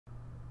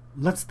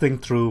Let's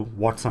think through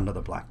what's under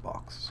the black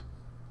box.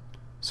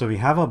 So we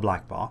have our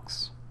black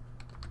box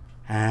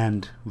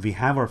and we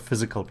have our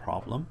physical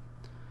problem.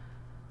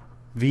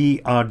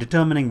 We are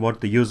determining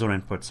what the user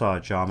inputs are,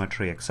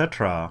 geometry,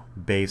 etc.,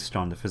 based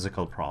on the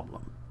physical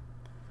problem.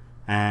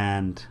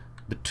 And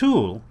the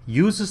tool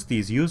uses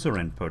these user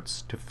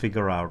inputs to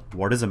figure out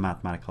what is a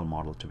mathematical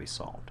model to be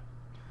solved.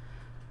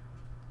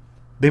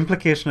 The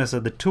implication is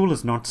that the tool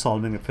is not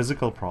solving a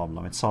physical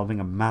problem, it's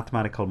solving a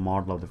mathematical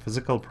model of the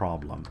physical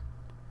problem.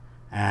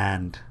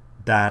 And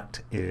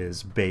that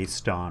is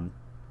based on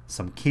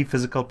some key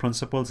physical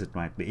principles. It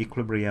might be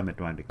equilibrium, it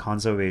might be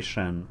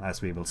conservation,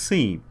 as we will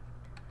see.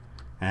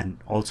 And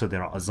also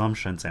there are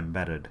assumptions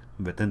embedded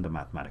within the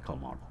mathematical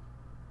model.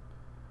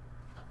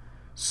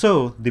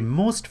 So the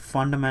most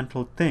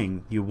fundamental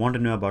thing you want to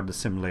know about the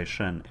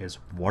simulation is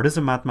what is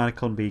a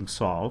mathematical model being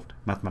solved,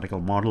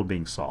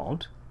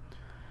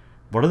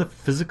 what are the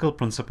physical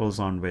principles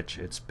on which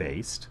it's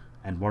based,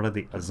 and what are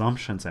the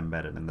assumptions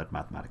embedded in that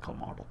mathematical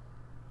model.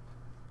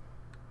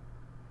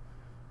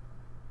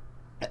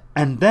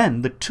 And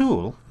then the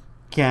tool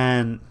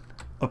will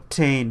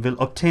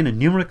obtain a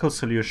numerical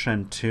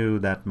solution to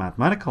that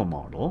mathematical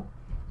model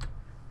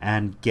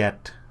and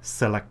get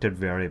selected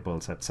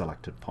variables at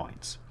selected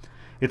points.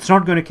 It's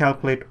not going to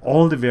calculate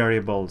all the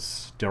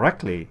variables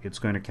directly, it's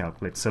going to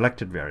calculate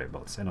selected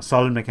variables. In a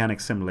solid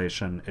mechanics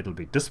simulation, it'll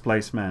be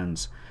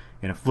displacements.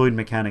 In a fluid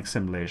mechanics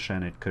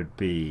simulation, it could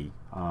be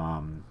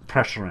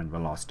pressure and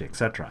velocity,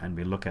 etc. And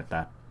we'll look at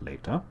that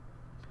later.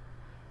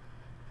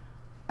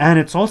 And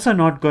it's also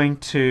not going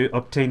to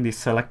obtain these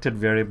selected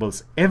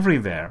variables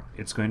everywhere.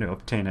 It's going to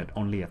obtain it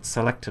only at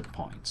selected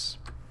points.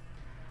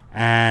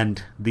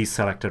 And these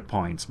selected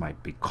points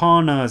might be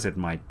corners, it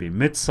might be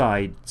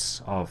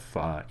mid-sides of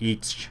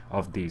each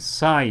of these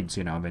sides,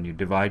 when you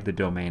divide the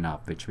domain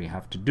up, which we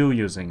have to do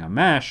using a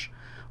mesh,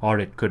 or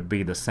it could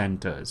be the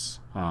centers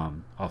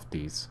of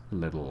these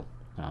little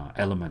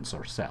elements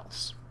or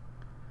cells.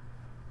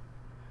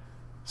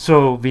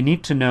 So we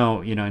need to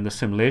know, in the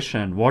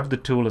simulation, what the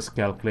tool is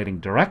calculating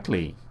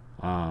directly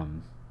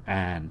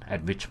and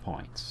at which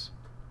points.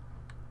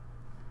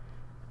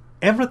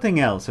 Everything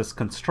else is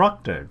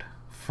constructed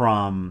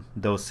from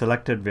those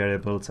selected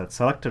variables at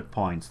selected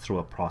points through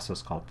a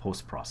process called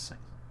post-processing.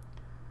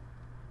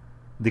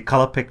 The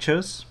color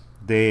pictures,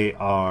 they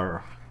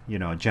are,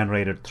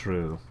 generated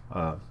through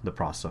the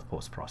process of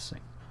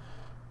post-processing.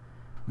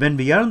 When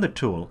we are in the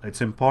tool,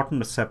 it's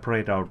important to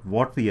separate out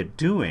what we are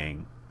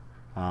doing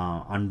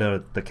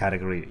under the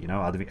category,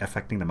 are we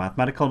affecting the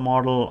mathematical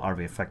model, are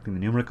we affecting the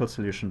numerical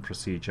solution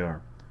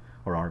procedure,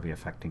 or are we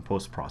affecting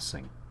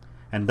post-processing?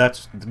 And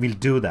we'll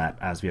do that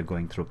as we are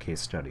going through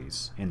case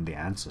studies in the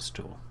Answers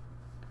tool.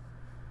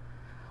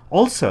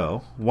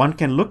 Also, one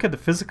can look at the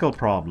physical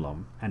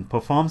problem and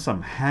perform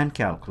some hand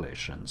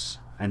calculations.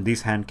 And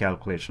these hand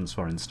calculations,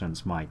 for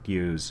instance, might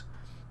use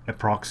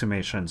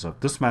approximations of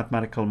this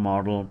mathematical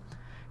model.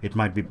 It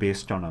might be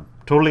based on a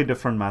totally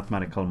different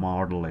mathematical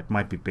model. It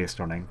might be based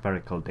on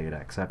empirical data,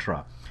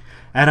 etc.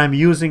 And I'm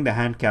using the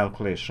hand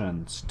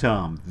calculations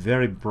term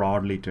very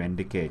broadly to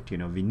indicate,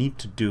 we need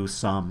to do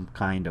some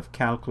kind of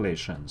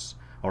calculations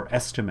or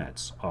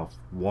estimates of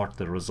what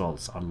the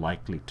results are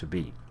likely to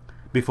be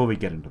before we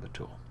get into the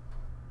tool.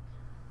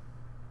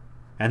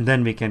 And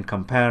then we can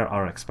compare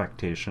our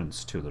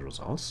expectations to the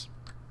results.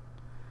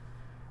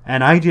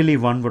 And ideally,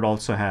 one would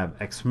also have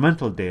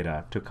experimental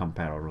data to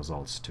compare our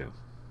results to.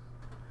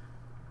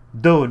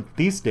 Though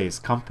these days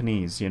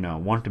companies,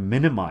 want to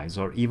minimize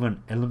or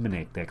even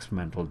eliminate the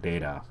experimental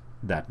data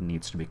that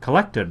needs to be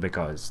collected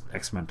because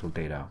experimental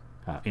data,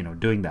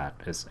 doing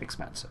that is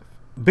expensive.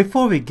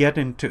 Before we get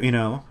into,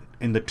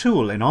 in the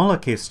tool, in all our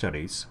case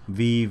studies,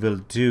 we will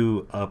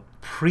do a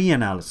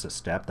pre-analysis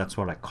step, that's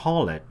what I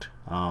call it,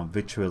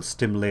 which will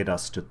stimulate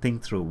us to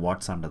think through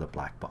what's under the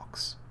black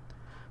box.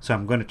 So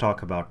I'm going to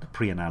talk about the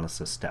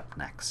pre-analysis step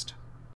next.